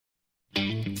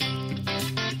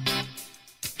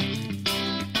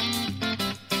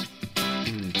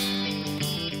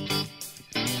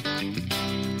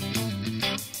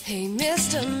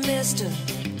sister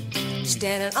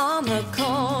standing on the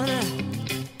corner.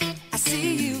 I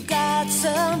see you got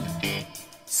some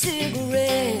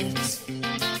cigarettes.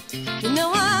 You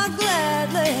know I'll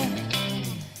gladly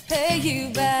pay you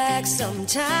back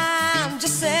sometime,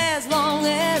 just as long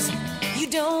as you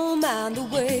don't mind the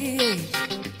wait.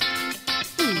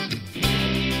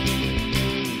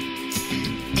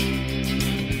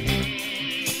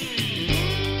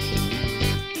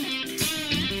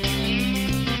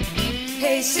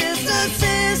 Hey sister,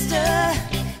 sister,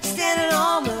 standing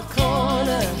on the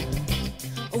corner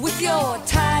with your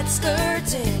tight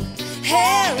skirts and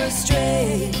hair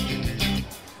astray.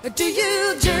 Do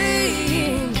you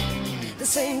dream the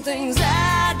same things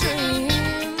I dream?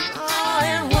 Oh,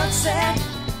 and what's that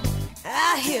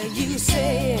I hear you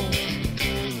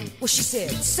saying? Well, she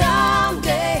said,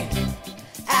 someday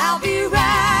I'll be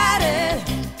riding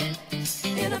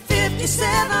in a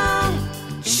 57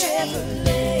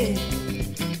 Chevrolet.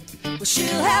 Well,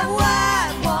 she'll have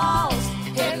white walls,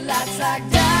 headlights like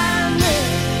diamonds.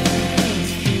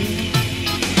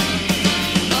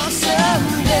 Oh,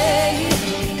 someday,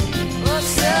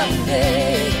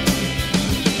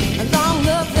 along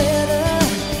the better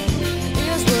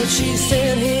is what she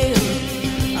said here.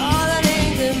 All that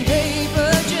ink and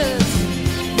paper just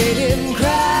made him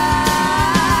cry.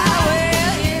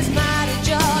 Well, his mighty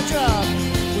jaw dropped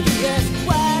when he asked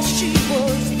why she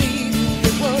was leaving.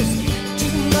 It was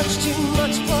too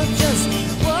much for just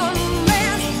one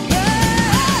man's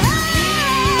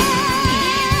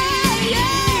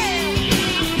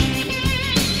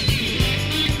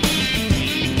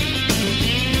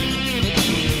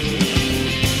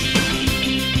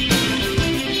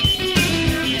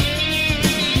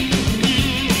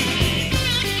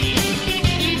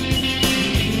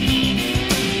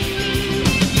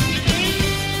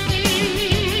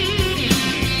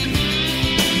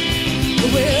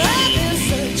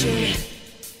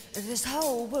this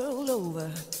whole world over,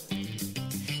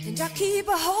 and I keep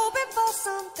a hoping for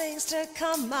some things to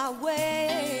come my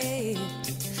way.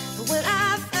 But when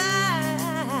I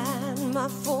find my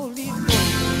 4-leaf